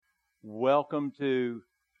Welcome to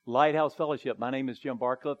Lighthouse Fellowship. My name is Jim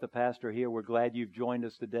Barcliff, the pastor here. We're glad you've joined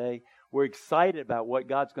us today. We're excited about what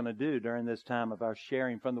God's going to do during this time of our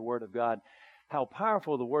sharing from the Word of God, how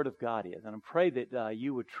powerful the Word of God is. And I pray that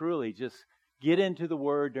you would truly just get into the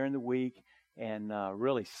Word during the week and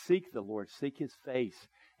really seek the Lord, seek His face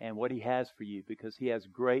and what He has for you, because He has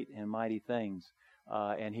great and mighty things,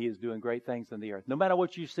 and He is doing great things in the earth. No matter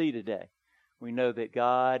what you see today, we know that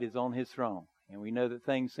God is on His throne. And we know that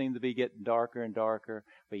things seem to be getting darker and darker,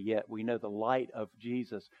 but yet we know the light of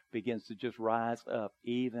Jesus begins to just rise up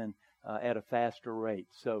even at a faster rate.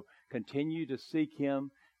 So continue to seek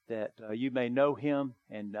Him that you may know Him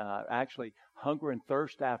and actually hunger and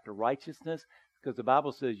thirst after righteousness, because the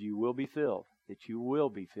Bible says you will be filled, that you will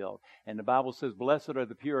be filled. And the Bible says, blessed are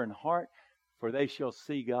the pure in heart, for they shall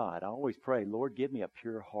see God. I always pray, Lord, give me a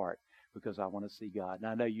pure heart, because I want to see God. And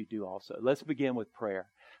I know you do also. Let's begin with prayer.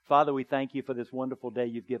 Father, we thank you for this wonderful day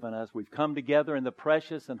you've given us. We've come together in the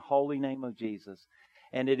precious and holy name of Jesus.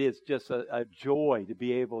 And it is just a joy to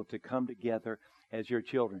be able to come together as your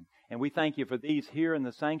children. And we thank you for these here in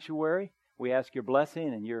the sanctuary. We ask your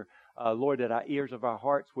blessing and your, Lord, that our ears of our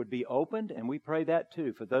hearts would be opened. And we pray that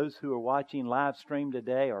too for those who are watching live stream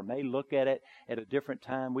today or may look at it at a different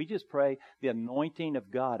time. We just pray the anointing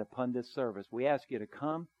of God upon this service. We ask you to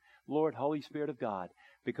come, Lord, Holy Spirit of God,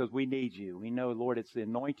 because we need you. We know, Lord, it's the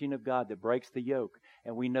anointing of God that breaks the yoke.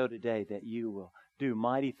 And we know today that you will do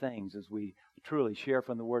mighty things as we truly share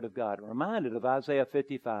from the Word of God. I'm reminded of Isaiah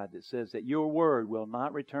 55 that says that your word will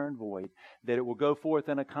not return void, that it will go forth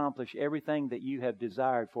and accomplish everything that you have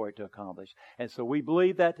desired for it to accomplish. And so we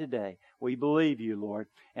believe that today. We believe you, Lord.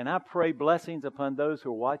 And I pray blessings upon those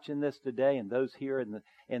who are watching this today and those here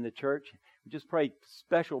in the church. We just pray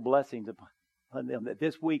special blessings upon them, that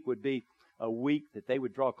this week would be a week that they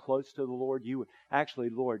would draw close to the Lord. You would actually,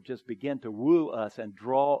 Lord, just begin to woo us and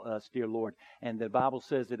draw us, dear Lord. And the Bible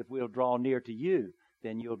says that if we'll draw near to you,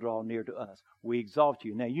 then you'll draw near to us. We exalt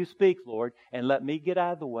you. Now you speak, Lord, and let me get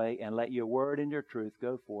out of the way and let your word and your truth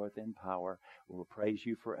go forth in power. We'll praise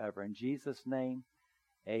you forever. In Jesus' name,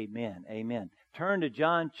 amen. Amen. Turn to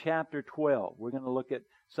John chapter 12. We're going to look at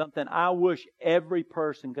something I wish every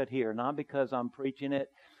person could hear, not because I'm preaching it,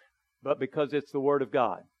 but because it's the Word of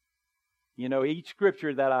God. You know, each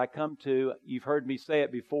scripture that I come to, you've heard me say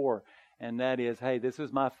it before, and that is, hey, this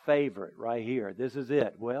is my favorite right here. This is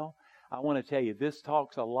it. Well, I want to tell you, this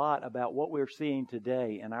talks a lot about what we're seeing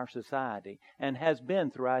today in our society and has been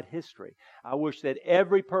throughout history. I wish that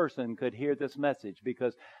every person could hear this message,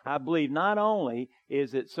 because I believe not only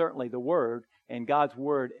is it certainly the Word, and God's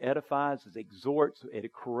Word edifies, it exhorts,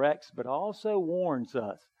 it corrects, but also warns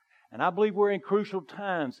us. And I believe we're in crucial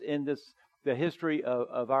times in the history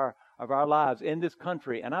of our lives in this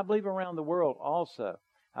country, and I believe around the world also.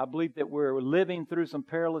 I believe that we're living through some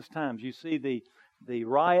perilous times. You see the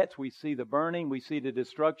riots, we see the burning, we see the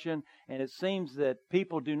destruction, and it seems that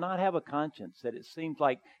people do not have a conscience, that it seems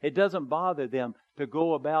like it doesn't bother them to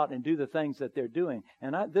go about and do the things that they're doing.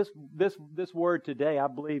 And this word today, I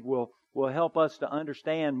believe, will help us to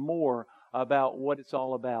understand more about what it's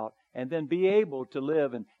all about, and then be able to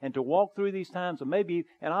live and to walk through these times, and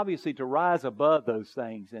obviously to rise above those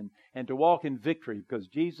things and to walk in victory, because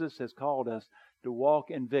Jesus has called us to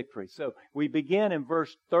walk in victory. So we begin in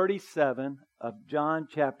verse 37 of John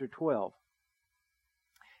chapter 12.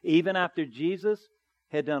 Even after Jesus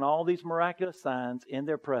had done all these miraculous signs in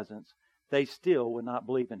their presence, they still would not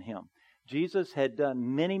believe in Him. Jesus had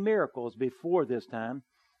done many miracles before this time.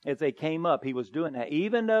 As they came up, He was doing that.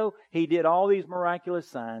 Even though He did all these miraculous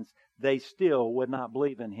signs, they still would not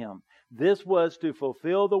believe in Him. This was to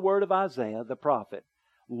fulfill the word of Isaiah the prophet.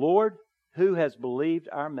 Lord, who has believed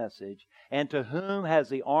our message, and to whom has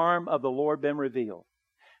the arm of the Lord been revealed?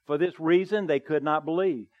 For this reason they could not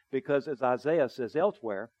believe, because as Isaiah says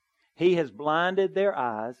elsewhere, He has blinded their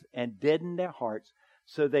eyes and deadened their hearts,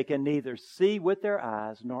 so they can neither see with their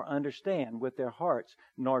eyes nor understand with their hearts,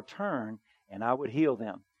 nor turn, and I would heal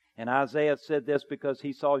them. And Isaiah said this because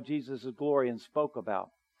he saw Jesus' glory and spoke about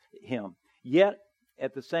Him. Yet,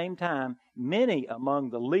 at the same time, many among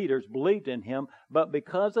the leaders believed in Him, but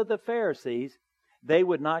because of the Pharisees, they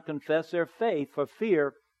would not confess their faith for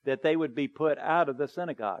fear that they would be put out of the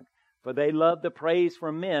synagogue. For they loved the praise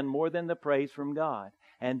from men more than the praise from God.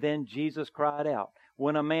 And then Jesus cried out,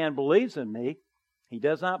 when a man believes in me, he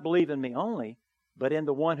does not believe in me only, but in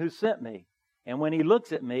the one who sent me. And when he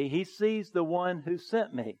looks at me, he sees the one who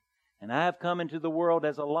sent me. And I have come into the world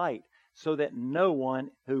as a light, so that no one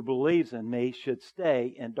who believes in me should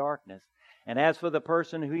stay in darkness. And as for the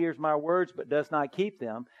person who hears my words but does not keep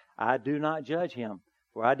them, I do not judge him.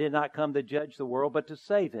 For I did not come to judge the world, but to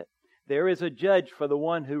save it. There is a judge for the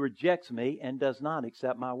one who rejects me and does not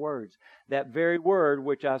accept my words. That very word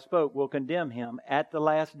which I spoke will condemn him at the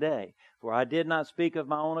last day. For I did not speak of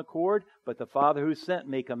my own accord, but the Father who sent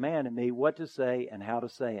me commanded me what to say and how to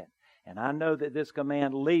say it. And I know that this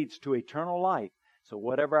command leads to eternal life. So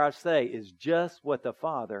whatever I say is just what the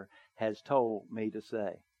Father has told me to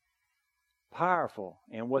say. Powerful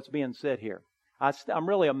in what's being said here. I'm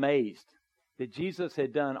really amazed that Jesus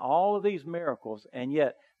had done all of these miracles, and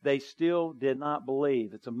yet they still did not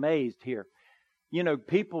believe. It's amazed here. You know,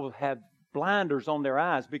 people have blinders on their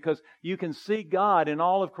eyes because you can see God in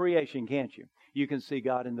all of creation, can't you? You can see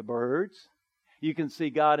God in the birds. You can see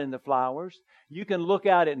God in the flowers. You can look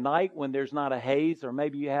out at night when there's not a haze, or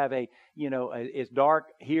maybe you have it's dark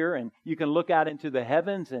here, and you can look out into the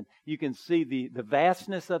heavens and you can see the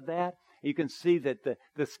vastness of that. You can see that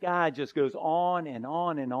the sky just goes on and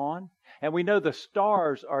on and on. And we know the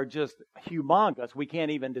stars are just humongous. We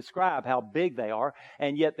can't even describe how big they are.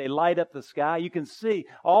 And yet they light up the sky. You can see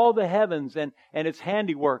all the heavens and its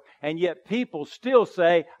handiwork. And yet people still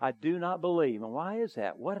say, I do not believe. And why is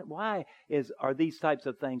that? Why are these types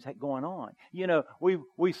of things going on? You know,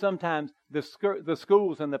 we sometimes, the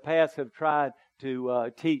schools in the past have tried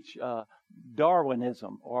to teach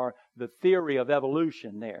Darwinism, or the theory of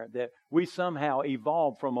evolution there, that we somehow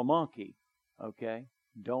evolved from a monkey. Okay?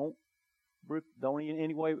 Don't in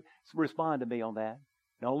any way respond to me on that.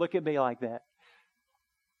 Don't look at me like that.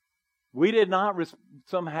 We did not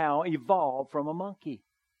somehow evolve from a monkey.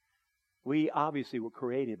 We obviously were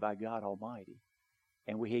created by God Almighty,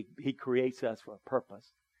 and He creates us for a purpose.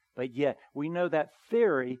 But yet, we know that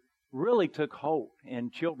theory really took hold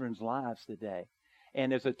in children's lives today.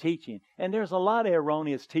 And there's a teaching. And there's a lot of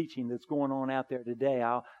erroneous teaching that's going on out there today.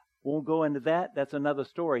 I won't go into that. That's another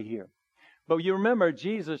story here. But you remember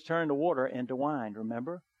Jesus turned the water into wine,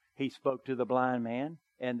 remember? He spoke to the blind man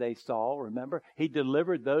and they saw, remember? He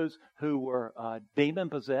delivered those who were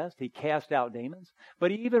demon-possessed. He cast out demons.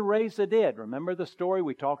 But He even raised the dead. Remember the story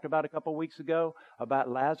we talked about a couple of weeks ago about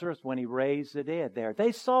Lazarus when He raised the dead there?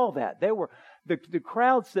 They saw that. They were the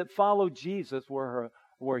crowds that followed Jesus were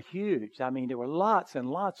huge. I mean, there were lots and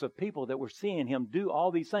lots of people that were seeing Him do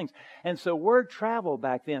all these things. And so word traveled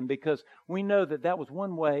back then, because we know that was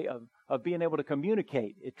one way of being able to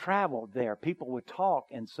communicate. It traveled there. People would talk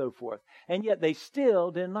and so forth. And yet they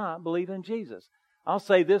still did not believe in Jesus. I'll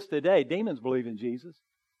say this today. Demons believe in Jesus.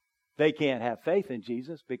 They can't have faith in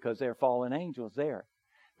Jesus because they're fallen angels there.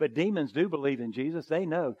 But demons do believe in Jesus. They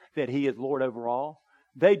know that He is Lord over all.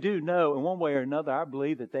 They do know in one way or another, I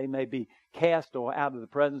believe, that they may be cast or out of the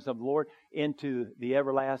presence of the Lord into the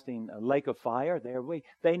everlasting lake of fire.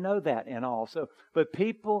 They know that and all. But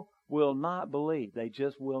people will not believe. They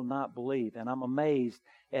just will not believe. And I'm amazed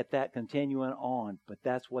at that continuing on. But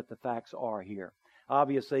that's what the facts are here.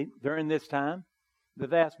 Obviously, during this time, the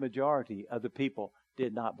vast majority of the people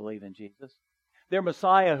did not believe in Jesus. Their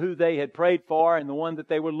Messiah, who they had prayed for and the one that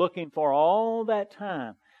they were looking for all that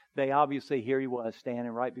time, they obviously, here He was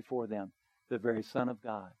standing right before them, the very Son of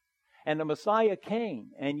God. And the Messiah came,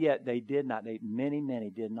 and yet they did not. Many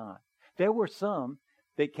did not. There were some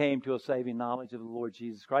that came to a saving knowledge of the Lord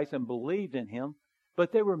Jesus Christ and believed in Him,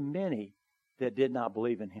 but there were many that did not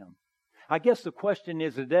believe in Him. I guess the question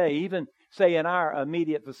is today, even say in our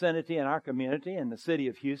immediate vicinity, in our community, in the city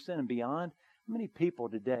of Houston and beyond, how many people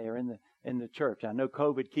today are in the church? I know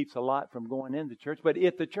COVID keeps a lot from going into church, but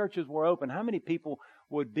if the churches were open, how many people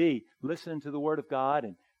would be listening to the Word of God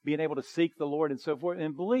and being able to seek the Lord and so forth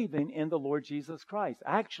and believing in the Lord Jesus Christ?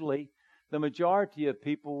 Actually, the majority of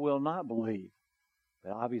people will not believe.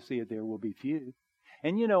 But obviously there will be few.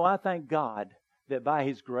 And you know, I thank God that by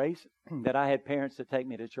His grace that I had parents to take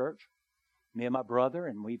me to church. Me and my brother,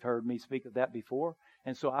 and we've heard me speak of that before.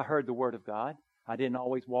 And so I heard the Word of God. I didn't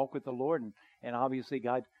always walk with the Lord, and obviously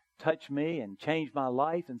God touched me and changed my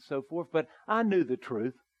life and so forth. But I knew the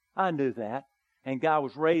truth. I knew that. And God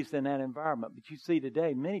was raised in that environment. But you see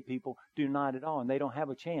today, many people do not at all, and they don't have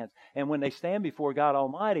a chance. And when they stand before God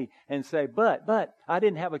Almighty and say, but, I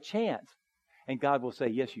didn't have a chance. And God will say,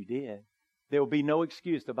 yes, you did. There will be no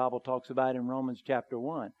excuse. The Bible talks about in Romans chapter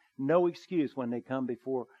 1. No excuse when they come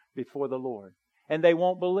before the Lord. And they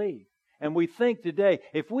won't believe. And we think today,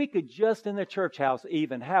 if we could just in the church house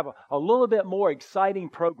even have a little bit more exciting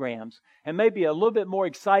programs and maybe a little bit more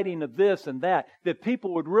exciting of this and that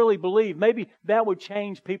people would really believe, maybe that would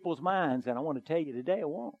change people's minds. And I want to tell you today, it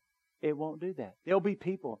won't. It won't do that. There'll be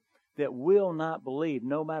people that will not believe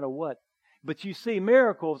no matter what. But you see,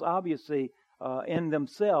 miracles obviously in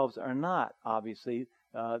themselves are not obviously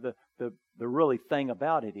the really thing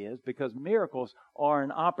about it is because miracles are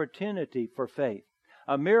an opportunity for faith.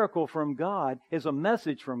 A miracle from God is a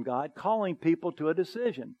message from God calling people to a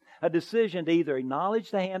decision to either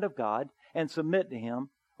acknowledge the hand of God and submit to Him,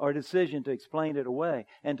 or a decision to explain it away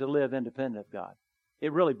and to live independent of God.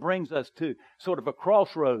 It really brings us to sort of a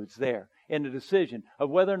crossroads there in the decision of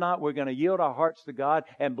whether or not we're going to yield our hearts to God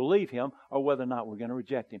and believe Him, or whether or not we're going to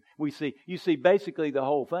reject Him. You see, basically the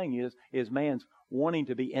whole thing is man's wanting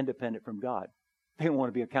to be independent from God. They don't want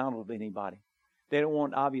to be accountable to anybody. They don't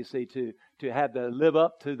want, obviously, to have to live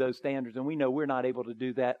up to those standards. And we know we're not able to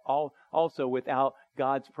do that also without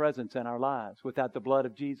God's presence in our lives, without the blood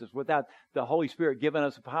of Jesus, without the Holy Spirit giving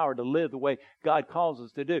us the power to live the way God calls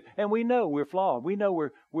us to do. And we know we're flawed. We know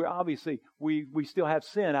we're obviously, we still have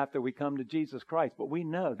sin after we come to Jesus Christ. But we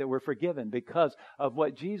know that we're forgiven because of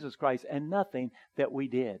what Jesus Christ, and nothing that we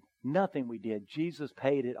did. Nothing we did. Jesus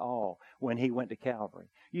paid it all when He went to Calvary.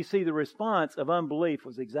 You see, the response of unbelief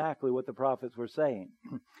was exactly what the prophets were saying.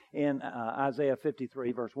 In Isaiah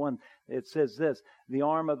 53, verse 1, it says this: the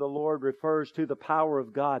arm of the Lord refers to the power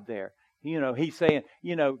of God there. He's saying,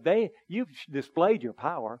 you've displayed your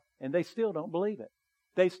power, and they still don't believe it.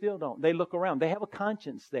 They still don't. They look around. They have a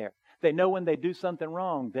conscience there. They know when they do something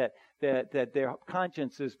wrong that their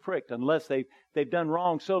conscience is pricked, unless they've done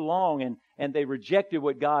wrong so long and they rejected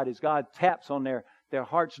what God is. God taps on their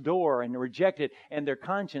heart's door and reject it, and their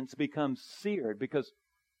conscience becomes seared. Because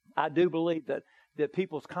I do believe that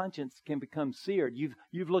people's conscience can become seared.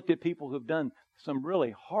 You've looked at people who've done some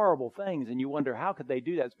really horrible things, and you wonder, how could they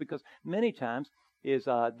do that? It's because many times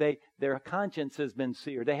their conscience has been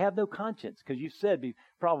seared. They have no conscience, because you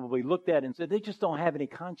probably looked at it and said, they just don't have any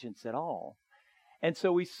conscience at all. And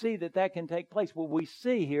so we see that can take place. Well, we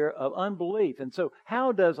see here of unbelief. And so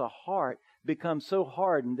how does a heart become so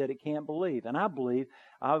hardened that it can't believe? And I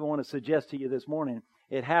want to suggest to you this morning,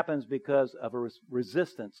 it happens because of a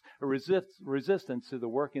resistance to the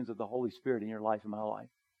workings of the Holy Spirit in your life and my life.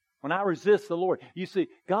 When I resist the Lord, you see,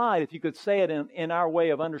 God, if you could say it in our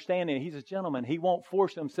way of understanding, He's a gentleman. He won't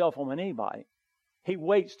force Himself on anybody. He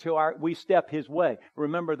waits till we step His way.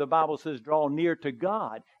 Remember, the Bible says, draw near to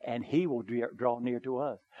God, and He will draw near to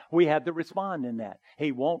us. We have to respond in that.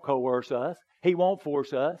 He won't coerce us. He won't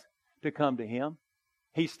force us to come to Him.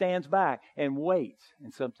 He stands back and waits.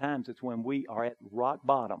 And sometimes it's when we are at rock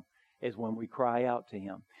bottom is when we cry out to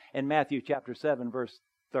Him. In Matthew chapter 7, verse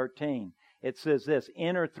 13, it says this: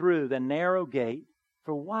 enter through the narrow gate,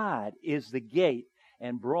 for wide is the gate,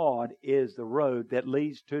 and broad is the road that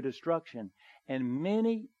leads to destruction, and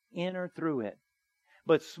many enter through it.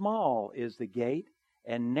 But small is the gate,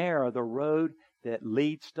 and narrow the road that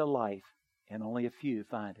leads to life, and only a few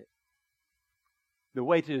find it. The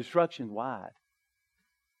way to destruction is wide,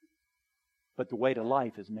 but the way to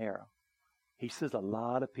life is narrow. He says a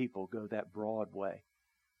lot of people go that broad way,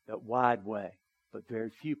 that wide way, but very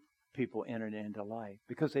few people entered into life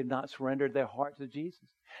because they've not surrendered their heart to Jesus.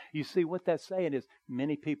 You see, what that's saying is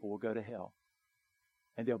many people will go to hell.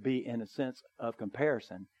 And there'll be, in a sense of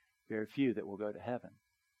comparison, very few that will go to heaven.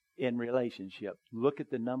 In relationship, look at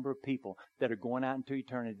the number of people that are going out into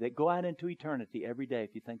eternity. They go out into eternity every day,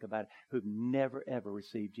 if you think about it, who've never, ever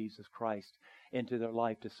received Jesus Christ into their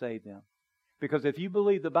life to save them. Because if you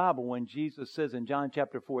believe the Bible, when Jesus says in John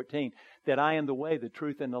chapter 14 that I am the way, the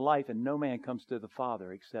truth, and the life, and no man comes to the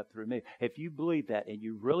Father except through me. If you believe that, and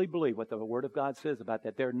you really believe what the Word of God says about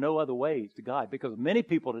that, there are no other ways to God. Because many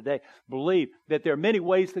people today believe that there are many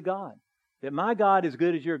ways to God. That my God is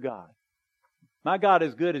good as your God. My God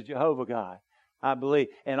is good as Jehovah God. I believe.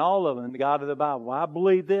 And all of them, the God of the Bible. Well, I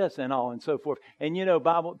believe this and all and so forth. And you know,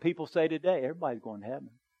 Bible people say today, everybody's going to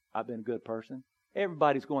heaven. I've been a good person.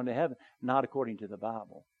 Everybody's going to heaven, not according to the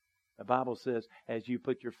Bible. The Bible says, as you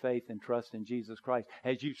put your faith and trust in Jesus Christ,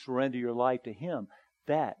 as you surrender your life to Him,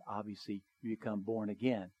 that obviously you become born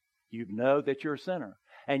again. You know that you're a sinner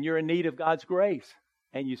and you're in need of God's grace,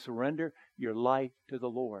 and you surrender your life to the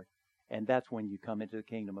Lord. And that's when you come into the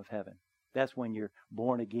kingdom of heaven. That's when you're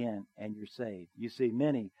born again and you're saved. You see,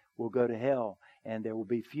 many will go to hell, and there will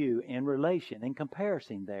be few in relation, in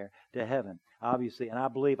comparison there to heaven. Obviously, and I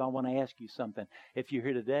believe I want to ask you something. If you're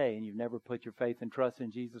here today and you've never put your faith and trust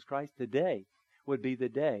in Jesus Christ, today would be the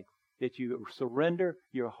day that you surrender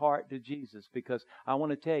your heart to Jesus. Because I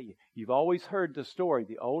want to tell you, you've always heard the story.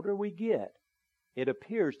 The older we get, it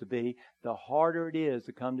appears to be, the harder it is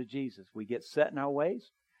to come to Jesus. We get set in our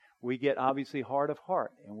ways. We get obviously hard of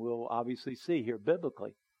heart. And we'll obviously see here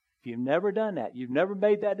biblically. If you've never done that, you've never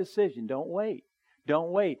made that decision, don't wait.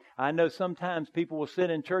 Don't wait. I know sometimes people will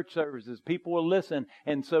sit in church services, people will listen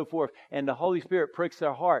and so forth, and the Holy Spirit pricks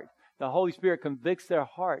their heart. The Holy Spirit convicts their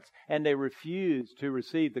hearts, and they refuse to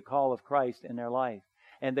receive the call of Christ in their life.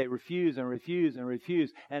 and they refuse and refuse and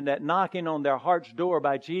refuse. And that knocking on their heart's door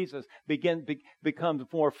by Jesus becomes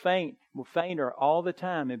fainter all the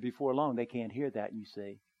time. And before long, they can't hear that, you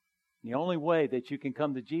see. The only way that you can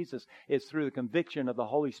come to Jesus is through the conviction of the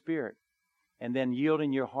Holy Spirit and then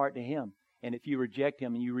yielding your heart to Him. And if you reject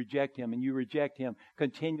Him and you reject Him and you reject Him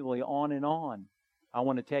continually on and on, I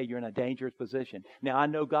want to tell you, you're in a dangerous position. Now, I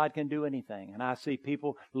know God can do anything. And I see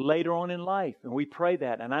people later on in life, and we pray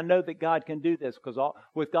that. And I know that God can do this because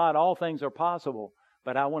with God, all things are possible.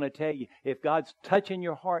 But I want to tell you, if God's touching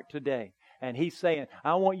your heart today, and He's saying,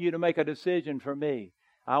 I want you to make a decision for me,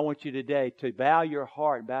 I want you today to bow your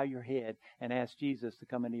heart, bow your head, and ask Jesus to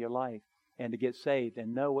come into your life and to get saved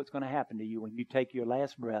and know what's going to happen to you when you take your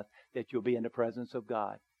last breath, that you'll be in the presence of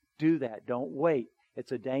God. Do that. Don't wait.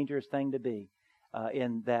 It's a dangerous thing to be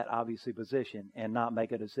in that obviously position and not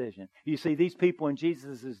make a decision. You see, these people in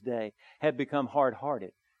Jesus' day had become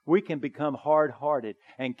hard-hearted. We can become hard-hearted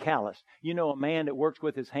and callous. You know, a man that works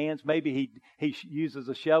with his hands, maybe he uses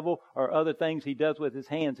a shovel or other things he does with his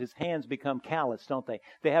hands become callous, don't they?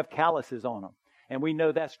 They have calluses on them. And we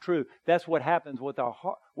know that's true. That's what happens with our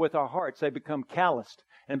hearts. They become calloused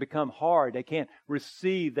and become hard. They can't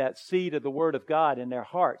receive that seed of the Word of God in their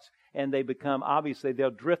hearts. And they become, obviously,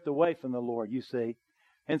 they'll drift away from the Lord, you see.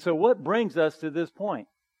 And so what brings us to this point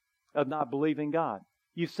of not believing God?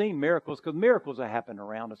 You've seen miracles, because miracles are happening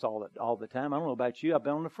around us all the time. I don't know about you. I've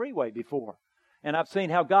been on the freeway before. And I've seen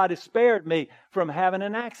how God has spared me from having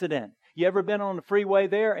an accident. You ever been on the freeway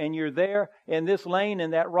there, and you're there in this lane,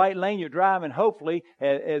 in that right lane, you're driving hopefully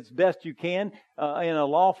as best you can in a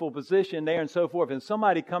lawful position there and so forth. And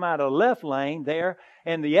somebody come out of the left lane there,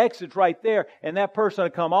 and the exit's right there, and that person will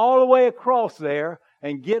come all the way across there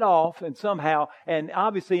and get off and somehow, and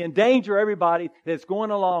obviously endanger everybody that's going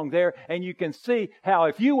along there. And you can see how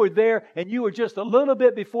if you were there and you were just a little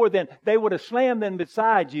bit before then, they would have slammed in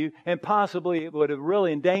beside you, and possibly it would have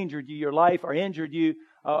really endangered you, your life, or injured you,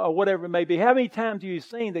 or whatever it may be. How many times have you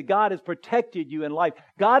seen that God has protected you in life?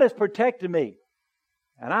 God has protected me.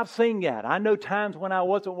 And I've seen that. I know times when I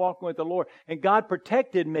wasn't walking with the Lord, and God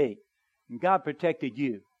protected me. And God protected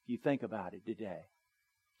you, if you think about it today.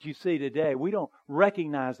 You see, today, we don't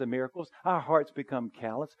recognize the miracles. Our hearts become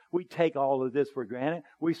callous. We take all of this for granted.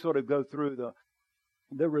 We sort of go through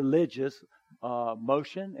the religious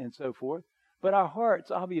motion and so forth. But our hearts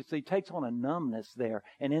obviously takes on a numbness there,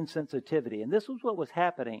 and insensitivity. And this was what was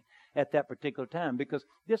happening at that particular time, because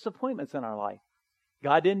disappointments in our life.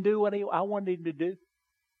 God didn't do what I wanted Him to do.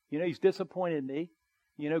 You know, He's disappointed me.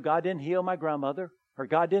 You know, God didn't heal my grandmother, or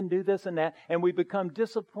God didn't do this and that. And we become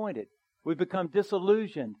disappointed. We become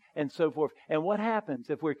disillusioned and so forth. And what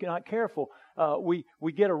happens if we're not careful? We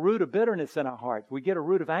get a root of bitterness in our hearts. We get a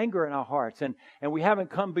root of anger in our hearts. And we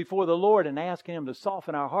haven't come before the Lord and asking Him to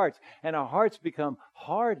soften our hearts. And our hearts become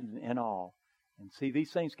hardened and all. And see,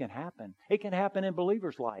 these things can happen. It can happen in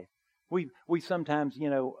believers' life. We sometimes,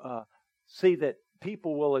 see that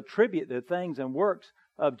people will attribute the things and works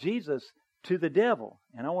of Jesus to the devil.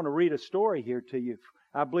 And I want to read a story here to you.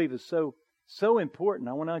 I believe is so important.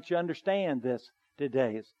 I want you to understand this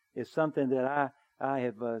today. It's something that I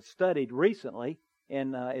have studied recently,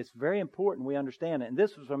 and it's very important we understand it. And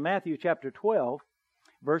this was from Matthew chapter 12,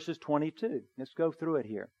 verses 22. Let's go through it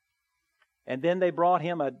here. And then they brought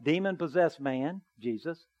Him a demon-possessed man,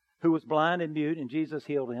 Jesus, who was blind and mute, and Jesus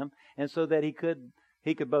healed him, and so that he could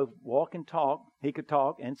both walk and talk. He could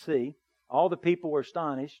talk and see. All the people were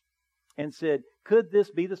astonished and said, "Could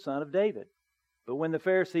this be the son of David?" But when the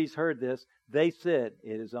Pharisees heard this, they said,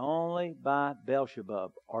 "It is only by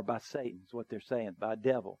Beelzebub," or by Satan, is what they're saying, by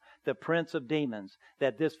devil, the prince of demons,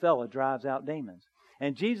 that this fellow drives out demons.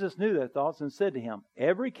 And Jesus knew their thoughts and said to him,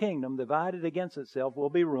 "Every kingdom divided against itself will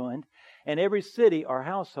be ruined, and every city or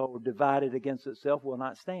household divided against itself will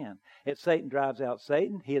not stand. If Satan drives out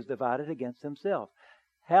Satan, he is divided against himself.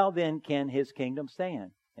 How then can his kingdom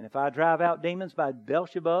stand? And if I drive out demons by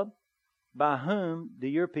Beelzebub, by whom do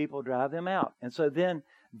your people drive them out? And so then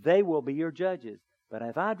they will be your judges. But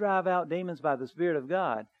if I drive out demons by the Spirit of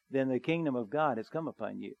God, then the kingdom of God has come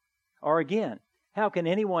upon you." Or again, how can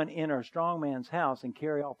anyone enter a strong man's house and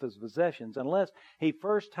carry off his possessions unless he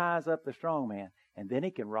first ties up the strong man, and then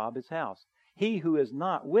he can rob his house? He who is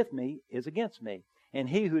not with me is against me, and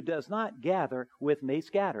he who does not gather with me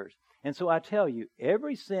scatters. And so I tell you,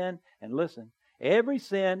 every sin, and listen, every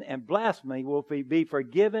sin and blasphemy will be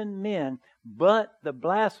forgiven men, but the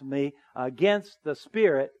blasphemy against the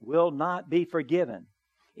Spirit will not be forgiven.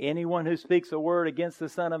 Anyone who speaks a word against the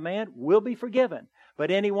Son of Man will be forgiven, but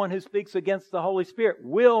anyone who speaks against the Holy Spirit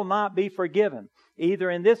will not be forgiven, either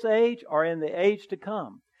in this age or in the age to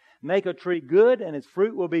come. Make a tree good, and its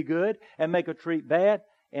fruit will be good, and make a tree bad,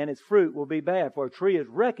 and its fruit will be bad, for a tree is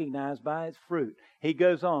recognized by its fruit. He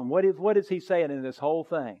goes on. What is he saying in this whole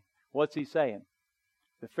thing? What's he saying?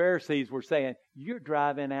 The Pharisees were saying, you're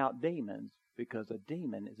driving out demons because a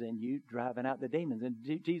demon is in you driving out the demons. And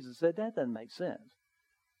Jesus said, that doesn't make sense.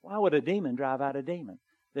 Why would a demon drive out a demon?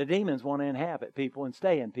 The demons want to inhabit people and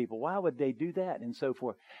stay in people. Why would they do that? And so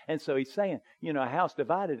forth. And so he's saying, a house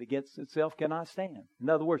divided against itself cannot stand. In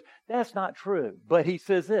other words, that's not true. But he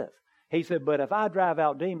says this. He said, but if I drive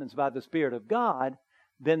out demons by the Spirit of God,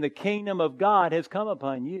 then the kingdom of God has come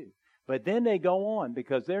upon you. But then they go on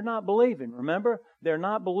because they're not believing. Remember, they're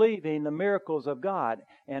not believing the miracles of God.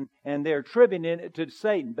 And they're attributing it to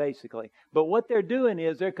Satan, basically. But what they're doing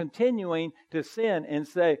is they're continuing to sin and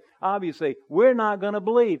say, obviously, we're not going to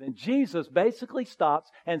believe. And Jesus basically stops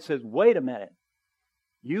and says, wait a minute.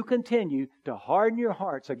 You continue to harden your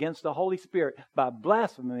hearts against the Holy Spirit by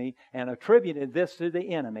blasphemy and attributing this to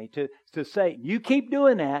the enemy, to Satan. You keep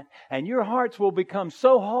doing that, and your hearts will become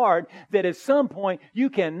so hard that at some point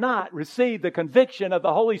you cannot receive the conviction of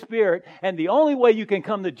the Holy Spirit. And the only way you can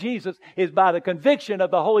come to Jesus is by the conviction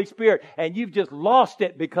of the Holy Spirit. And you've just lost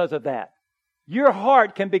it because of that. Your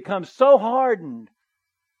heart can become so hardened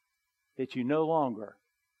that you no longer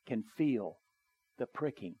can feel the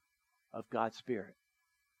pricking of God's Spirit.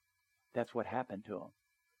 That's what happened to them.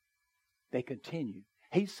 They continued.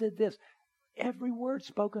 He said this, every word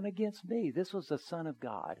spoken against me, this was the Son of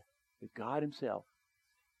God, that God Himself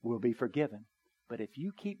will be forgiven. But if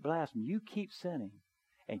you keep blaspheming, you keep sinning,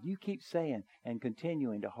 and you keep saying and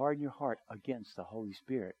continuing to harden your heart against the Holy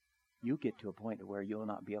Spirit, you'll get to a point where you'll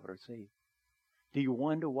not be able to receive. Do you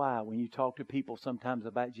wonder why when you talk to people sometimes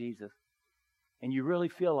about Jesus, and you really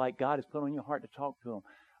feel like God has put on your heart to talk to them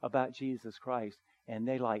about Jesus Christ, and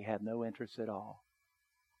they have no interest at all.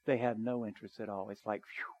 They have no interest at all. It's like,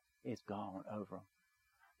 whew, it's gone over them.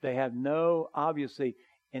 They have no, obviously,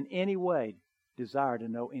 in any way, desire to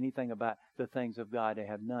know anything about the things of God. They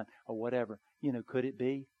have none or whatever. Could it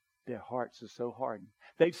be? Their hearts are so hardened.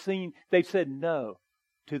 They've said no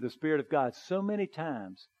to the Spirit of God so many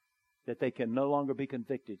times that they can no longer be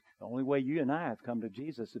convicted. The only way you and I have come to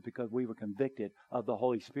Jesus is because we were convicted of the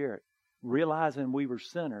Holy Spirit. Realizing we were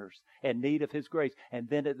sinners in need of His grace, and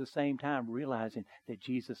then at the same time realizing that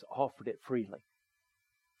Jesus offered it freely.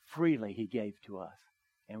 Freely He gave to us,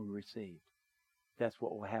 and we received. That's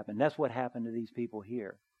what will happen. That's what happened to these people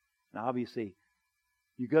here. And obviously,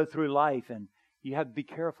 you go through life, and you have to be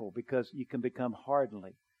careful because you can become hardened.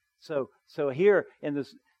 So here in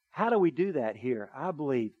this, how do we do that here? I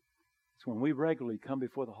believe it's when we regularly come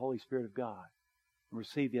before the Holy Spirit of God and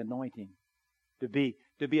receive the anointing. To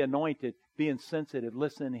be anointed, being sensitive,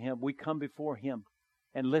 listening to Him. We come before Him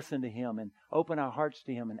and listen to Him and open our hearts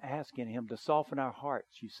to Him and asking Him to soften our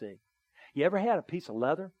hearts, you see. You ever had a piece of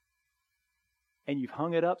leather and you've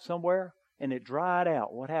hung it up somewhere and it dried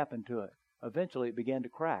out? What happened to it? Eventually it began to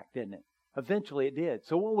crack, didn't it? Eventually it did.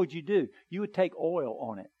 So what would you do? You would take oil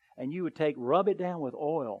on it and you would rub it down with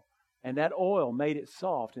oil, and that oil made it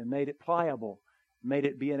soft and made it pliable. Made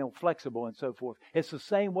it be flexible and so forth. It's the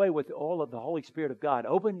same way with all of the Holy Spirit of God.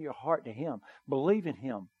 Open your heart to Him. Believe in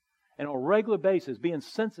Him. And on a regular basis, being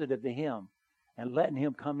sensitive to Him and letting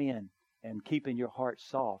Him come in and keeping your heart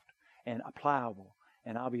soft and pliable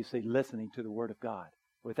and obviously listening to the Word of God.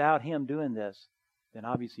 Without Him doing this, then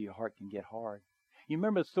obviously your heart can get hard. You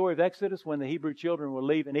remember the story of Exodus when the Hebrew children were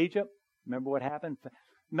leaving Egypt? Remember what happened?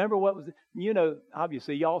 Remember what was,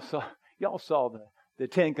 obviously y'all saw the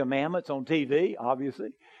Ten Commandments on TV, obviously.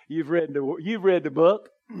 You've read the book.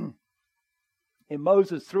 And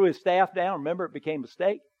Moses threw his staff down. Remember, it became a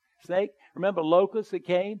snake. Remember locusts that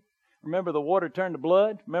came? Remember the water turned to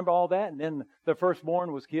blood? Remember all that? And then the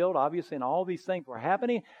firstborn was killed, obviously, and all these things were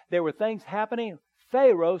happening. There were things happening.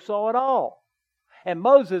 Pharaoh saw it all. And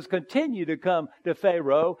Moses continued to come to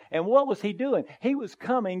Pharaoh. And what was he doing? He was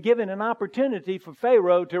coming, giving an opportunity for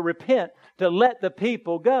Pharaoh to repent, to let the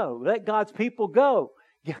people go. Let God's people go.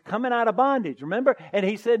 Coming out of bondage, remember? And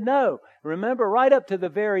he said no. Remember, right up to the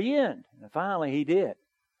very end. And finally he did.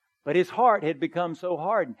 But his heart had become so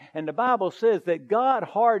hardened. And the Bible says that God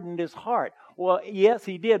hardened his heart. Well, yes,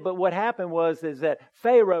 He did. But what happened is that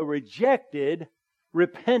Pharaoh rejected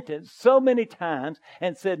repentance so many times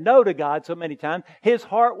and said no to God so many times. His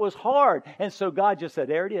heart was hard. And so God just said,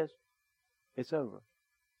 there it is. It's over.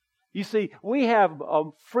 You see, we have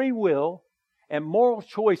free will and moral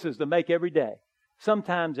choices to make every day.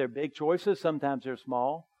 Sometimes they're big choices. Sometimes they're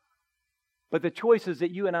small. But the choices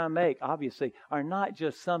that you and I make, obviously, are not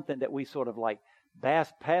just something that we sort of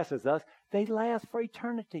passes us. They last for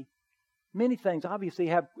eternity. Many things obviously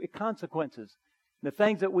have consequences. The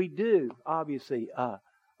things that we do, obviously,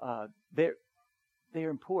 They're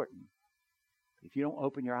important. If you don't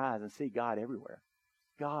open your eyes and see God everywhere,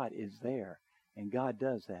 God is there, and God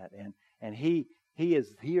does that, and He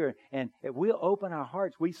is here, and if we'll open our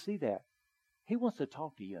hearts, we see that. He wants to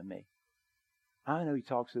talk to you and me. I know He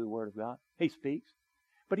talks through the Word of God. He speaks,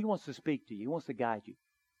 but He wants to speak to you. He wants to guide you.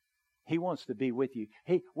 He wants to be with you.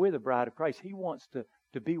 We're the bride of Christ. He wants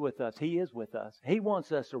to be with us. He is with us. He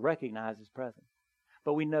wants us to recognize His presence.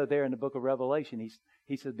 But we know there in the book of Revelation,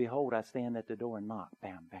 He said, behold, I stand at the door and knock.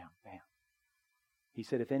 Bam, bam, bam. He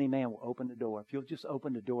said, if any man will open the door, if you'll just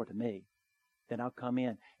open the door to me, then I'll come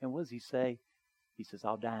in. And what does He say? He says,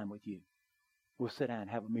 I'll dine with you. We'll sit down and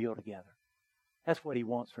have a meal together. That's what He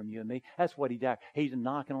wants from you and me. That's what He's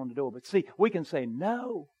knocking on the door. But see, we can say,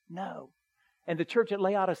 no, no. And the church at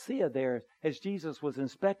Laodicea there, as Jesus was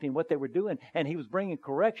inspecting what they were doing, and He was bringing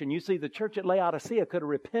correction, you see, the church at Laodicea could have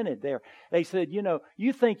repented there. They said,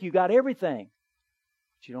 you think you got everything,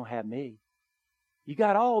 but you don't have me. You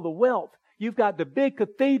got all the wealth. You've got the big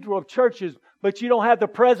cathedral of churches, but you don't have the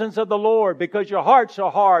presence of the Lord because your hearts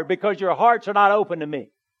are hard, because your hearts are not open to me.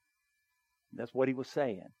 That's what He was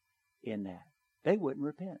saying in that. They wouldn't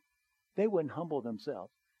repent. They wouldn't humble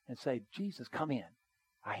themselves and say, Jesus, come in.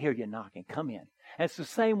 I hear you knocking. Come in. And it's the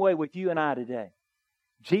same way with you and I today.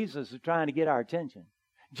 Jesus is trying to get our attention.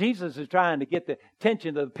 Jesus is trying to get the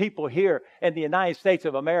attention of the people here in the United States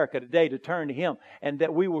of America today to turn to Him, and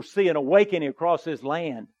that we will see an awakening across this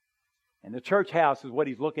land. And the church house is what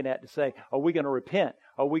He's looking at to say, are we going to repent?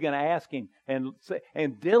 Are we going to ask Him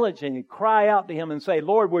and diligently cry out to Him and say,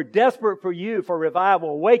 Lord, we're desperate for You for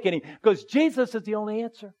revival, awakening, because Jesus is the only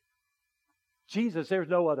answer. Jesus, there's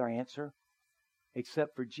no other answer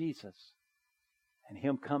except for Jesus and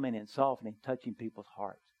Him coming and softening, touching people's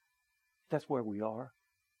hearts. That's where we are.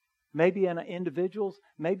 Maybe in individuals,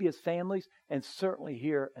 maybe as families, and certainly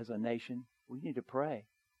here as a nation, we need to pray.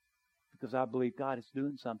 Because I believe God is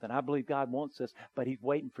doing something. I believe God wants this, but He's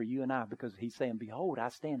waiting for you and I, because He's saying, behold, I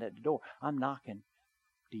stand at the door. I'm knocking.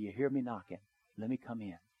 Do you hear me knocking? Let me come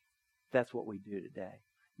in. That's what we do today.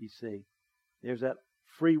 You see, there's that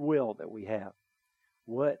free will that we have.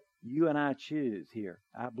 What you and I choose here,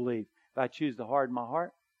 I believe, if I choose to harden my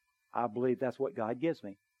heart, I believe that's what God gives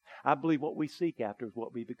me. I believe what we seek after is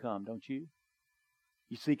what we become, don't you?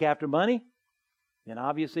 You seek after money? Then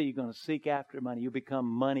obviously you're going to seek after money. You become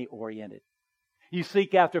money-oriented. You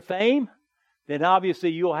seek after fame? Then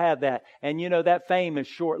obviously you'll have that. And that fame is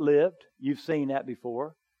short-lived. You've seen that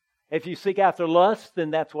before. If you seek after lust,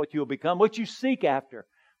 then that's what you'll become. What you seek after.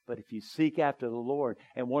 But if you seek after the Lord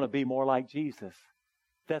and want to be more like Jesus,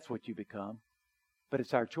 that's what you become. But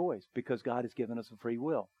it's our choice, because God has given us a free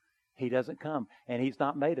will. He doesn't come, and He's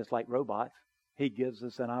not made us like robots. He gives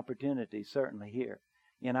us an opportunity, certainly here.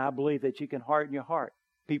 And I believe that you can harden your heart.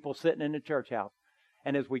 People sitting in the church house.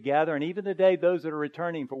 And as we gather, and even today, those that are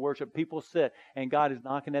returning for worship, people sit, and God is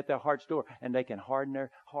knocking at their heart's door, and they can harden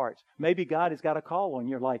their hearts. Maybe God has got a call on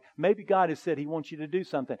your life. Maybe God has said He wants you to do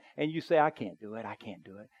something, and you say, I can't do it, I can't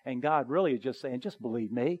do it. And God really is just saying, just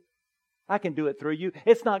believe me. I can do it through you.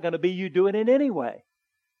 It's not going to be you doing it anyway.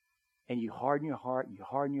 And you harden your heart, and you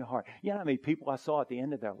harden your heart. You know how many people I saw at the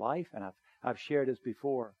end of their life, and I've shared this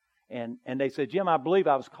before. And they said, Jim, I believe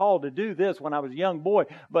I was called to do this when I was a young boy,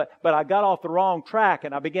 but I got off the wrong track,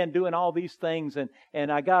 and I began doing all these things,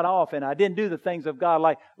 and I got off, and I didn't do the things of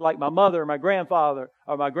God like my mother or my grandfather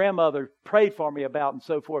or my grandmother prayed for me about, and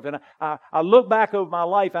so forth. And I look back over my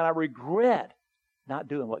life, and I regret not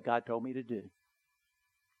doing what God told me to do,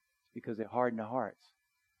 because they hardened their hearts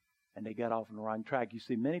and they got off on the wrong track. You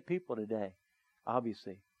see, many people today,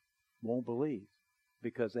 obviously, won't believe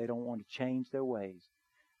because they don't want to change their ways.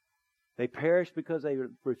 They perish because they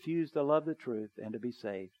refuse to love the truth and to be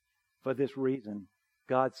saved. For this reason,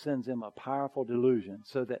 God sends them a powerful delusion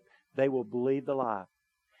so that they will believe the lie,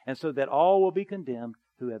 and so that all will be condemned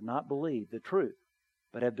who have not believed the truth,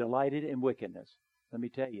 but have delighted in wickedness. Let me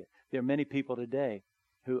tell you, there are many people today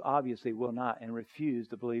who obviously will not and refuse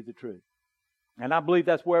to believe the truth. And I believe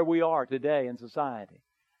that's where we are today in society.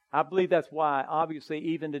 I believe that's why, obviously,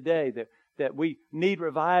 even today, that we need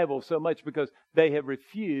revival so much, because they have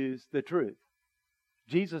refused the truth.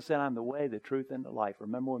 Jesus said, I'm the way, the truth, and the life.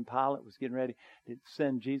 Remember when Pilate was getting ready to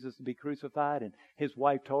send Jesus to be crucified, and his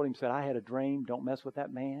wife told him, said, I had a dream, don't mess with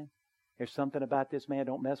that man. There's something about this man,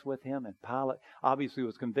 don't mess with him. And Pilate obviously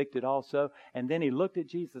was convicted also. And then he looked at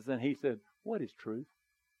Jesus and he said, what is truth?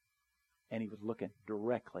 And he was looking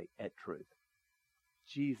directly at truth.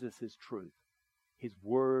 Jesus is truth. His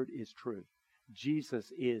word is truth.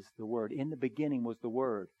 Jesus is the Word. In the beginning was the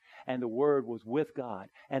Word, and the Word was with God,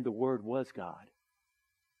 and the Word was God.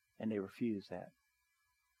 And they refused that.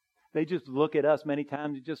 They just look at us many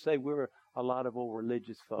times and just say we're a lot of old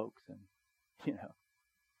religious folks and,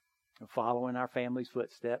 following our family's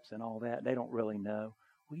footsteps and all that. They don't really know.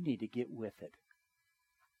 We need to get with it.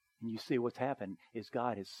 And you see what's happened is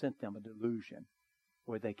God has sent them a delusion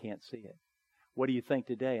where they can't see it. What do you think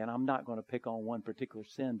today? And I'm not going to pick on one particular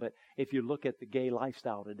sin, but if you look at the gay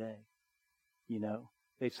lifestyle today,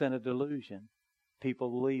 they've sent a delusion. People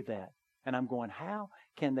believe that. And I'm going, how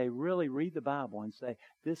can they really read the Bible and say,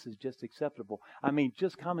 this is just acceptable? I mean,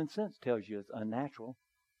 just common sense tells you it's unnatural.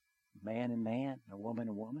 Man and man, a woman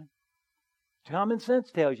and woman. Common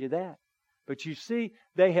sense tells you that. But you see,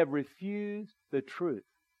 they have refused the truth.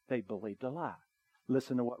 They believed a lie.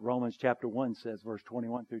 Listen to what Romans chapter 1 says, verse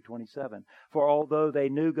 21 through 27. For although they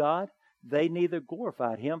knew God, they neither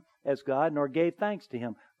glorified Him as God nor gave thanks to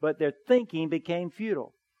Him. But their thinking became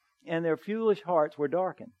futile, and their foolish hearts were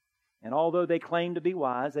darkened. And although they claimed to be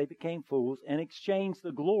wise, they became fools and exchanged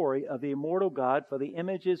the glory of the immortal God for the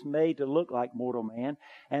images made to look like mortal man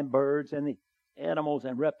and birds and the animals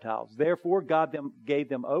and reptiles. Therefore, God gave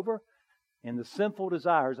them over in the sinful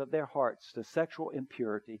desires of their hearts to sexual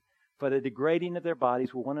impurity, for the degrading of their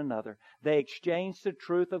bodies with one another. They exchanged the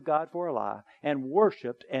truth of God for a lie and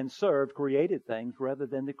worshipped and served created things rather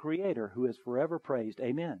than the Creator, who is forever praised.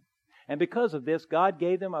 Amen. And because of this, God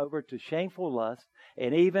gave them over to shameful lust,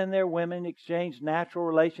 and even their women exchanged natural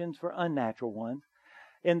relations for unnatural ones.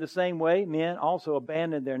 In the same way, men also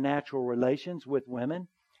abandoned their natural relations with women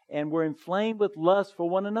and were inflamed with lust for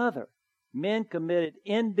one another. Men committed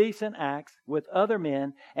indecent acts with other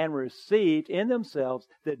men and received in themselves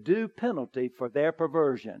the due penalty for their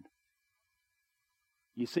perversion.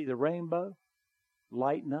 You see the rainbow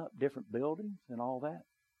lighting up different buildings and all that?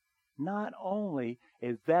 Not only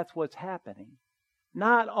is that's what's happening,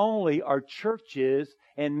 not only are churches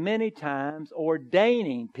and many times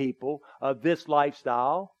ordaining people of this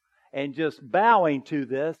lifestyle and just bowing to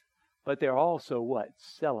this, but they're also what?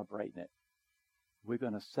 Celebrating it. We're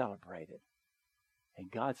going to celebrate it.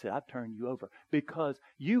 And God said, I've turned you over because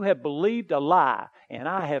you have believed a lie, and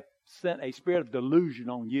I have sent a spirit of delusion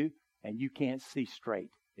on you, and you can't see straight,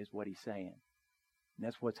 is what He's saying. And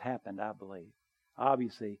that's what's happened, I believe.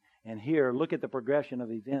 Obviously, and here, look at the progression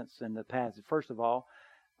of events in the passage. First of all,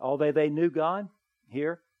 although they knew God,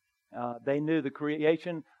 here, they knew the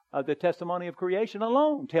creation, the testimony of creation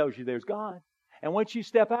alone tells you there's God. And once you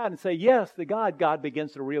step out and say yes to God, God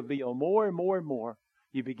begins to reveal more and more and more.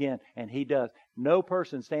 You begin, and He does. No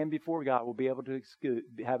person standing before God will be able to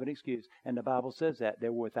have an excuse. And the Bible says that.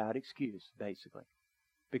 They're without excuse, basically,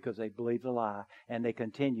 because they believe the lie, and they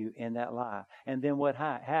continue in that lie. And then what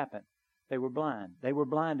happened? They were blind. They were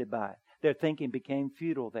blinded by it. Their thinking became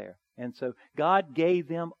futile there. And so God gave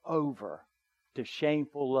them over to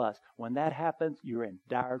shameful lust. When that happens, you're in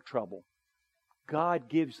dire trouble. God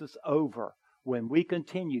gives us over when we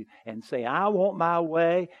continue and say, I want my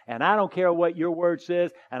way, and I don't care what your word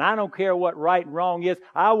says, and I don't care what right and wrong is.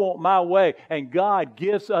 I want my way. And God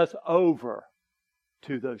gives us over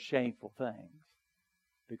to those shameful things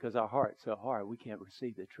because our heart's so hard we can't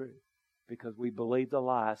receive the truth because we believe the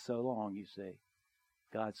lie so long, you see.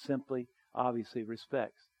 God simply, obviously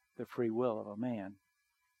respects the free will of a man.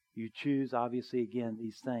 You choose, obviously, again,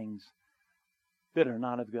 these things that are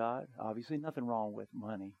not of God. Obviously, nothing wrong with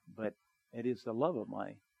money, but it is the love of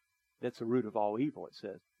money that's the root of all evil, it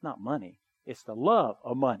says. Not money. It's the love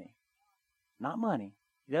of money. Not money.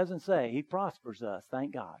 He doesn't say He prospers us,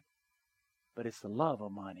 thank God. But it's the love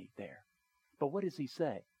of money there. But what does He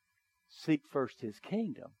say? Seek first His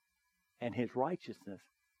kingdom and His righteousness,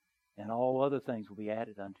 and all other things will be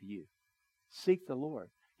added unto you. Seek the Lord.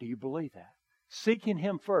 Do you believe that? Seeking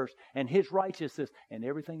Him first and His righteousness, and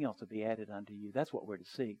everything else will be added unto you. That's what we're to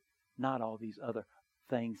seek. Not all these other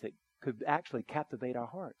things that could actually captivate our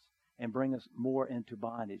hearts and bring us more into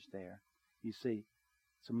bondage there. You see,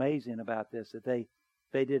 it's amazing about this that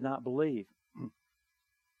they did not believe.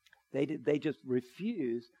 They just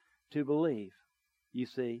refused to believe. You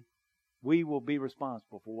see, we will be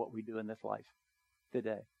responsible for what we do in this life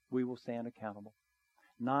today. We will stand accountable.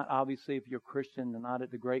 Not obviously if you're Christian and not at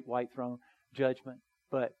the great white throne judgment,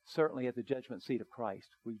 but certainly at the judgment seat of Christ.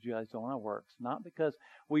 We judge on our works, not because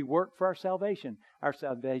we work for our salvation. Our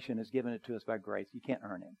salvation is given it to us by grace. You can't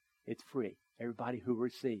earn it. It's free. Everybody who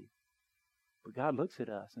receives. But God looks at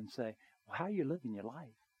us and says, well, how are you living your life?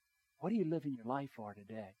 What are you living your life for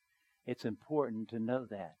today? It's important to know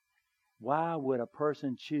that. Why would a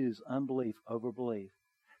person choose unbelief over belief?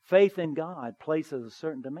 Faith in God places a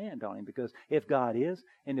certain demand on Him, because if God is,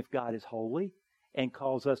 and if God is holy, and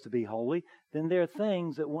calls us to be holy, then there are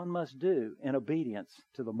things that one must do in obedience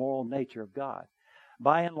to the moral nature of God.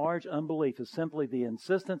 By and large, unbelief is simply the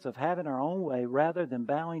insistence of having our own way rather than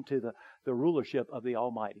bowing to the rulership of the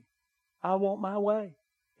Almighty. I want my way.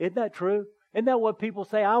 Isn't that true? Isn't that what people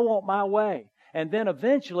say? I want my way. And then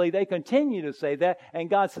eventually they continue to say that. And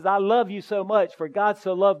God says, I love you so much, for God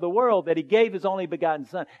so loved the world that He gave His only begotten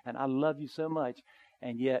Son. And I love you so much.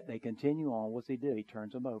 And yet they continue on. What's He do? He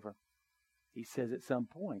turns them over. He says at some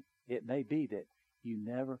point, it may be that you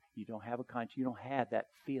don't have a conscience. You don't have that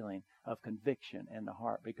feeling of conviction in the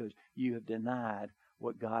heart because you have denied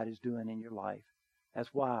what God is doing in your life. That's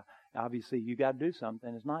why, obviously, you got to do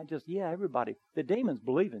something. It's not just, everybody. The demons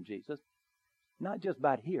believe in Jesus. Not just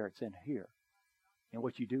about here. It's in here. And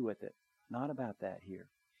what you do with it. Not about that here,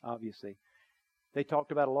 obviously. They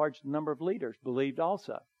talked about a large number of leaders believed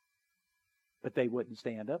also. But they wouldn't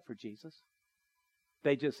stand up for Jesus.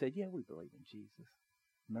 They just said, we believe in Jesus.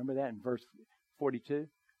 Remember that in verse 42?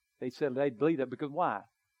 They said they believed that because why?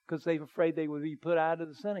 Because they were afraid they would be put out of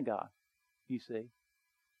the synagogue, you see.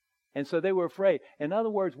 And so they were afraid. In other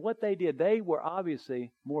words, what they did, they were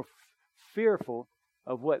obviously more fearful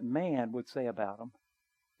of what man would say about them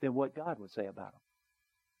than what God would say about them.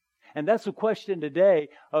 And that's the question today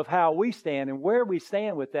of how we stand and where we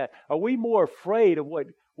stand with that. Are we more afraid of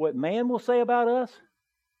what man will say about us?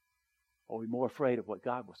 Or are we more afraid of what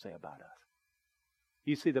God will say about us?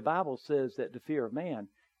 You see, the Bible says that the fear of man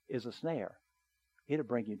is a snare. It'll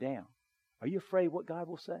bring you down. Are you afraid what God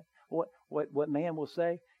will say? What man will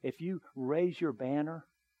say? If you raise your banner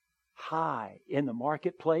high in the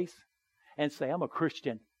marketplace and say, I'm a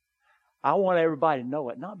Christian, I want everybody to know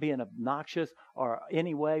it. Not being obnoxious or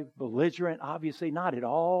any way belligerent, obviously, not at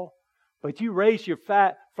all. But you raise your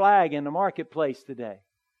fat flag in the marketplace today.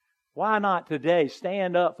 Why not today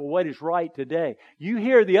stand up for what is right today? You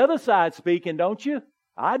hear the other side speaking, don't you?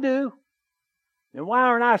 I do. And why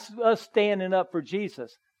aren't us standing up for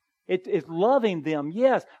Jesus? It's loving them,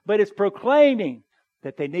 yes, but it's proclaiming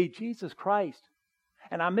that they need Jesus Christ.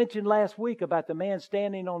 And I mentioned last week about the man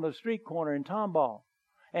standing on the street corner in Tomball.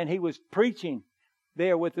 And he was preaching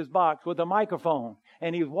there with his box, with a microphone.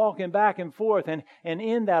 And he was walking back and forth. And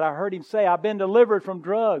in that, I heard him say, I've been delivered from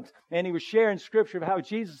drugs. And he was sharing scripture of how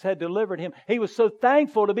Jesus had delivered him. He was so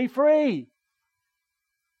thankful to be free.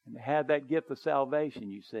 And to have that gift of salvation,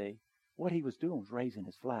 you see, what he was doing was raising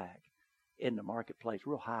his flag in the marketplace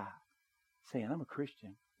real high, saying, I'm a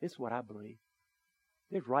Christian. This is what I believe.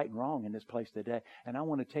 There's right and wrong in this place today. And I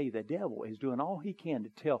want to tell you, the devil is doing all he can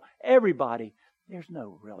to tell everybody there's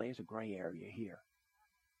a gray area here.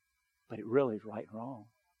 But it really is right and wrong.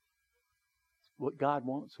 What God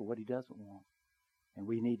wants or what He doesn't want. And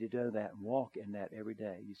we need to do that and walk in that every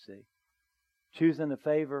day, you see. Choosing the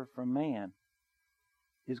favor from man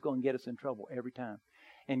is going to get us in trouble every time.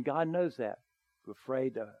 And God knows that. We're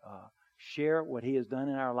afraid to share what He has done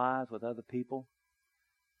in our lives with other people.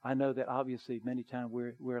 I know that obviously many times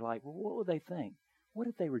we're like, well, what will they think? What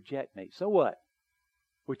if they reject me? So what?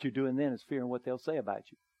 What you're doing then is fearing what they'll say about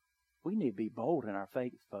you. We need to be bold in our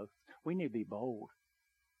faith, folks. We need to be bold.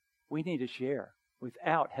 We need to share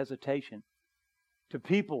without hesitation to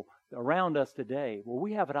people around us today. Well,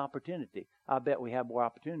 we have an opportunity. I bet we have more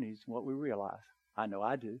opportunities than what we realize. I know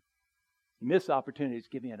I do. You miss opportunities.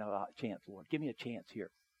 Give me a chance, Lord. Give me a chance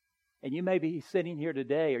here. And you may be sitting here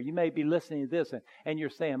today, or you may be listening to this, and you're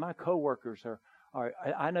saying, my coworkers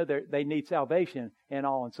I know they need salvation and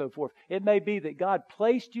all and so forth. It may be that God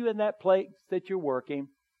placed you in that place that you're working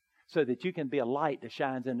so that you can be a light that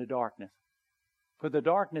shines in the darkness. For the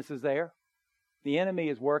darkness is there. The enemy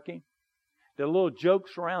is working. The little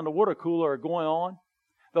jokes around the water cooler are going on.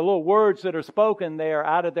 The little words that are spoken there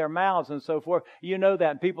out of their mouths and so forth. You know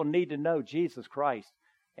that, and people need to know Jesus Christ.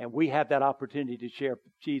 And we have that opportunity to share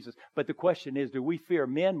Jesus. But the question is, do we fear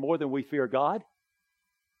men more than we fear God?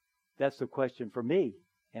 That's the question for me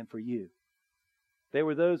and for you. They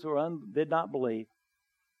were those who did not believe.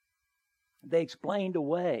 They explained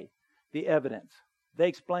away the evidence. They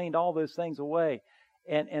explained all those things away.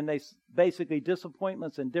 And they basically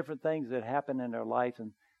disappointments and different things that happen in their life.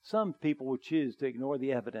 And some people will choose to ignore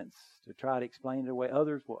the evidence to try to explain it away.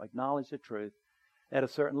 Others will acknowledge the truth at a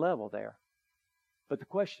certain level there. But the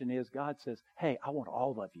question is, God says, hey, I want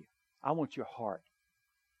all of you. I want your heart.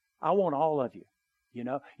 I want all of you. You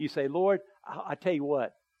know, you say, Lord, I tell you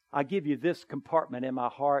what, I give you this compartment in my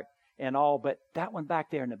heart and all, but that one back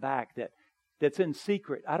there in the back that's in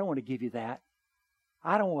secret, I don't want to give you that.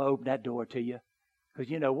 I don't want to open that door to you because,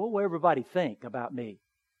 you know, what will everybody think about me?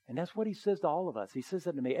 And that's what He says to all of us. He says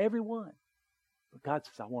that to me, everyone. But God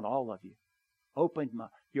says, I want all of you. Open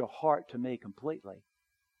your heart to me completely,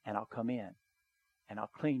 and I'll come in, and I'll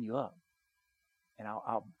clean you up, and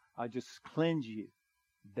I'll just cleanse you,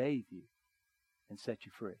 bathe you. and set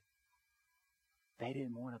you free. They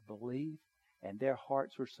didn't want to believe, and their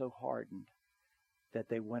hearts were so hardened that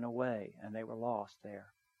they went away and they were lost there.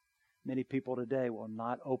 Many people today will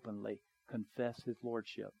not openly confess His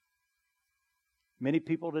Lordship. Many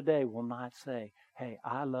people today will not say, hey,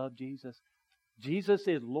 I love Jesus. Jesus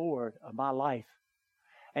is Lord of my life.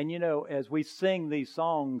 And you know, as we sing these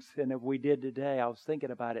songs, and if we did today, I was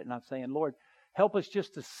thinking about it and I'm saying, Lord, help us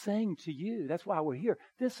just to sing to you. That's why we're here.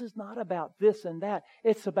 This is not about this and that.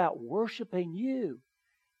 It's about worshiping you.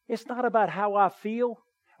 It's not about how I feel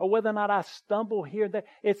or whether or not I stumble here and there.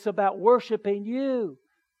 It's about worshiping you,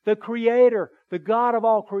 the Creator, the God of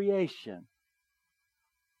all creation.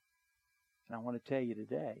 And I want to tell you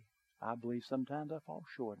today, I believe sometimes I fall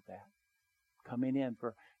short of that. Coming in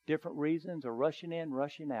for different reasons or rushing in,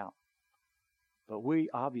 rushing out. But we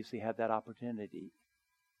obviously have that opportunity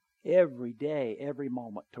every day, every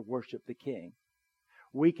moment to worship the King.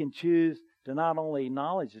 We can choose to not only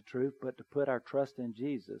acknowledge the truth, but to put our trust in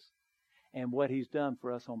Jesus and what He's done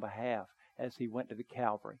for us on behalf as He went to the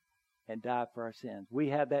Calvary and died for our sins. We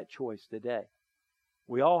have that choice today.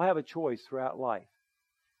 We all have a choice throughout life.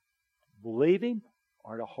 Believe Him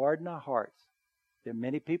or to harden our hearts. There are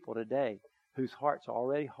many people today whose hearts are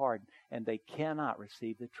already hardened and they cannot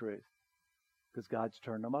receive the truth because God's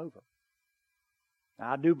turned them over.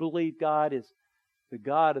 Now, I do believe God is the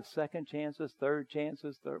God of second chances, third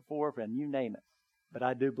chances, fourth, and you name it. But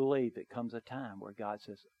I do believe it comes a time where God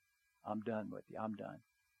says, I'm done with you. I'm done.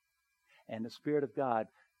 And the Spirit of God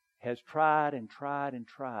has tried and tried and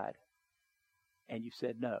tried. And you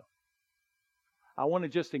said no. I want to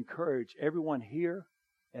just encourage everyone here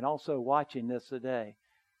and also watching this today.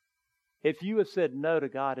 If you have said no to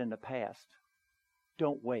God in the past,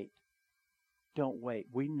 don't wait. Don't wait.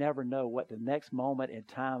 We never know what the next moment in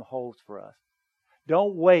time holds for us.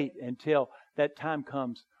 Don't wait until that time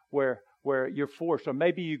comes where you're forced, or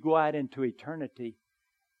maybe you go out into eternity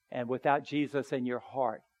and without Jesus in your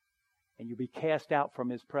heart, and you'll be cast out from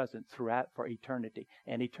His presence throughout for eternity.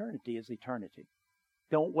 And eternity is eternity.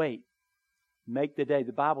 Don't wait. Make the day.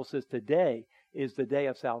 The Bible says today is the day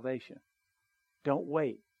of salvation. Don't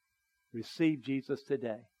wait. Receive Jesus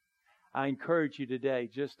today. I encourage you today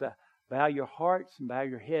just to bow your hearts and bow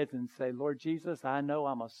your heads and say, Lord Jesus, I know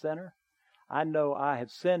I'm a sinner. I know I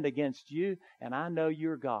have sinned against you, and I know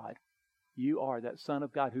you're God. You are that Son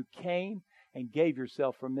of God who came and gave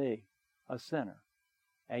yourself for me, a sinner.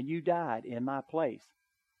 And you died in my place.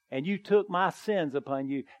 And you took my sins upon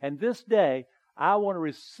you. And this day, I want to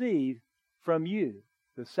receive from you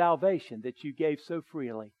the salvation that you gave so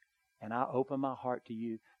freely. And I open my heart to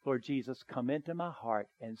you. Lord Jesus, come into my heart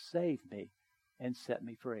and save me and set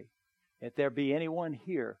me free. If there be anyone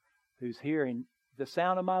here who's hearing the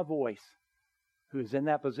sound of my voice, who is in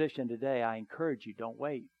that position today, I encourage you, don't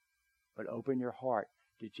wait, but open your heart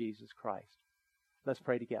to Jesus Christ. Let's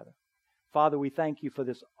pray together. Father, we thank you for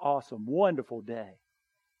this awesome, wonderful day.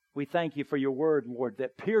 We thank you for your word, Lord,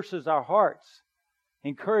 that pierces our hearts,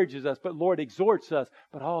 encourages us, but Lord, exhorts us,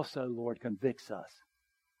 but also, Lord, convicts us.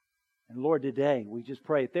 And Lord, today, we just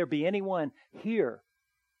pray, if there be anyone here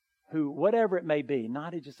who, whatever it may be,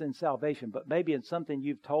 not just in salvation, but maybe in something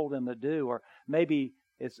you've told them to do, or maybe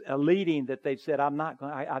it's a leading that they've said, I'm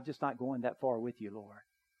just not going that far with you, Lord.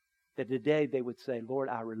 That today they would say, Lord,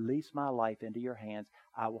 I release my life into your hands.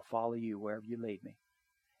 I will follow you wherever you lead me.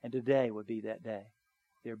 And today would be that day.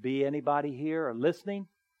 If there be anybody here or listening,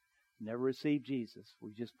 never received Jesus,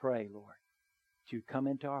 we just pray, Lord, that you come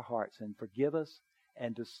into our hearts and forgive us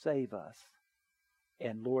and to save us.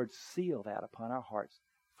 And Lord, seal that upon our hearts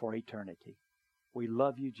for eternity. We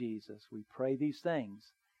love you, Jesus. We pray these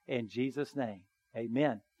things in Jesus' name.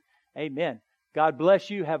 Amen. Amen. God bless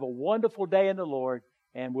you. Have a wonderful day in the Lord,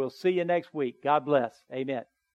 and we'll see you next week. God bless. Amen.